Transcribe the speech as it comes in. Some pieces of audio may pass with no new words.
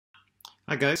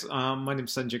Hi guys, my name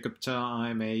is Sanjay Gupta.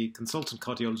 I'm a consultant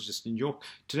cardiologist in York.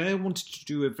 Today I wanted to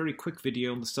do a very quick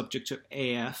video on the subject of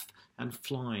AF and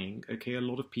flying. Okay, a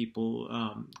lot of people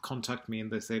contact me and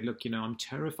they say, look, I'm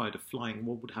terrified of flying.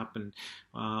 What would happen?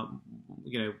 I'm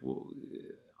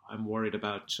worried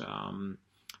about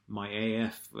my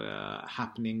AF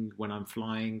happening when I'm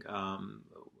flying.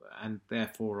 And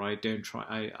therefore I don't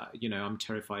try, I'm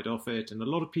terrified of it. And a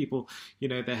lot of people,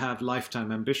 they have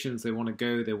lifetime ambitions. They want to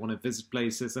go, they want to visit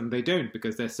places, and they don't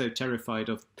because they're so terrified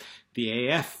of the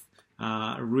AF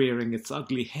rearing its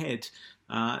ugly head.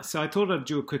 So I thought I'd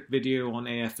do a quick video on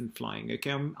AF and flying.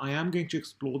 Okay, I am going to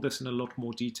explore this in a lot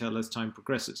more detail as time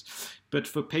progresses. But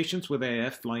for patients with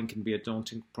AF, flying can be a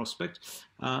daunting prospect.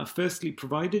 Firstly,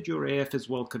 provided your AF is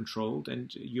well controlled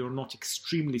and you're not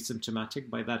extremely symptomatic,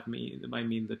 I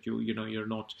mean that you're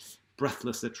not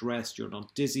breathless at rest, you're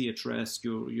not dizzy at rest,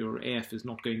 your AF is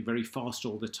not going very fast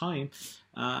all the time,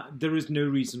 there is no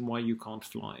reason why you can't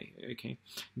fly. Okay,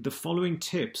 the following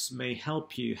tips may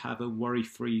help you have a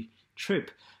worry-free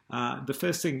trip. The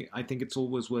first thing I think it's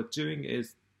always worth doing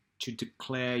is to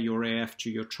declare your AF to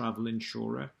your travel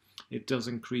insurer. It does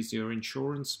increase your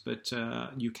insurance, but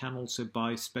you can also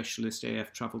buy specialist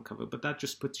AF travel cover, but that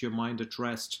just puts your mind at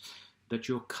rest that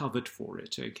you're covered for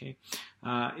it, okay?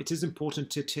 It is important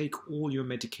to take all your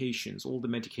medications, all the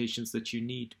medications that you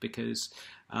need, because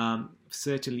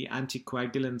certainly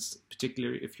anticoagulants,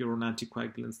 particularly if you're on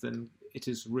anticoagulants, then it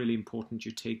is really important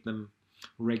you take them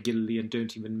regularly and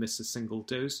don't even miss a single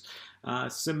dose.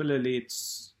 Similarly,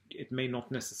 it may not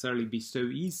necessarily be so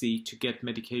easy to get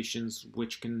medications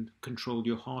which can control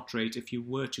your heart rate if you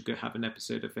were to go have an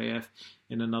episode of AF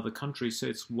in another country. So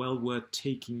it's well worth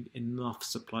taking enough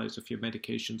supplies of your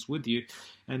medications with you,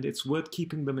 and it's worth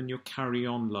keeping them in your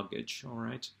carry-on luggage, all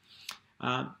right?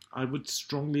 I would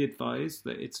strongly advise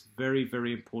that it's very,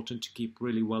 very important to keep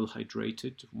really well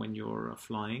hydrated when you're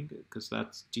flying, because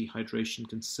that dehydration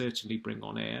can certainly bring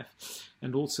on AF.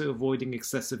 And also avoiding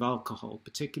excessive alcohol,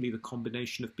 particularly the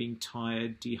combination of being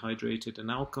tired, dehydrated,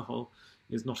 and alcohol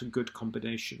is not a good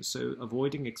combination. So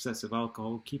avoiding excessive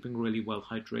alcohol, keeping really well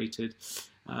hydrated,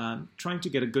 trying to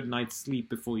get a good night's sleep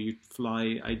before you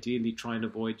fly, ideally try and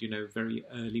avoid, very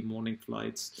early morning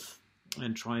flights,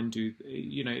 and try and do,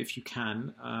 if you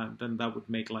can, then that would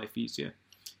make life easier.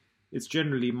 It's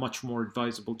generally much more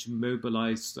advisable to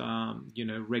mobilize,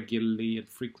 regularly and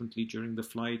frequently during the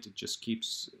flight. It just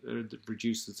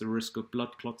reduces the risk of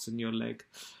blood clots in your leg.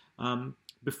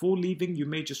 Before leaving, you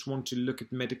may just want to look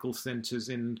at medical centers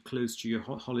close to your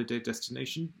holiday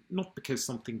destination, not because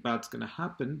something bad's going to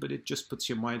happen, but it just puts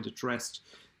your mind at rest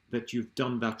that you've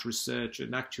done that research,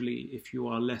 and actually if you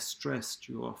are less stressed,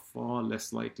 you are far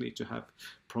less likely to have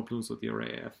problems with your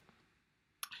AF.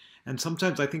 And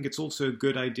sometimes I think it's also a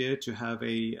good idea to have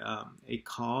a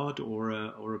card or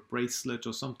a bracelet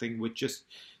or something which just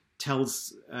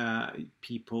tells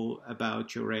people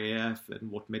about your AF and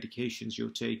what medications you're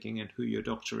taking and who your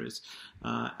doctor is.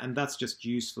 And that's just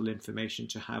useful information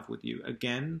to have with you.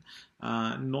 Again,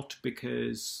 not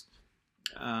because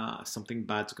something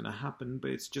bad's going to happen,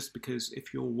 but it's just because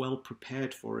if you're well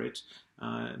prepared for it,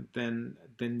 then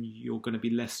you're going to be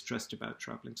less stressed about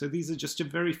traveling. So these are just a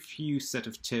very few set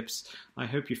of tips. I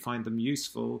hope you find them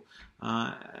useful.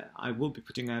 I will be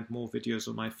putting out more videos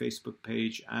on my Facebook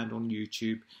page and on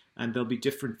YouTube, and there'll be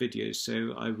different videos.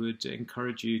 So I would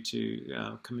encourage you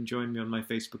to come and join me on my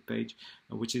Facebook page,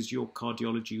 which is Your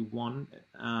Cardiology 1,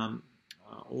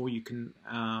 or you can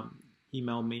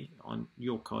email me on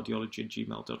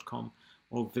yourcardiology@gmail.com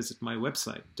or visit my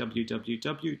website,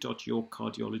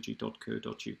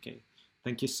 www.yourcardiology.co.uk.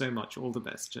 Thank you so much. All the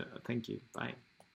best. Thank you. Bye.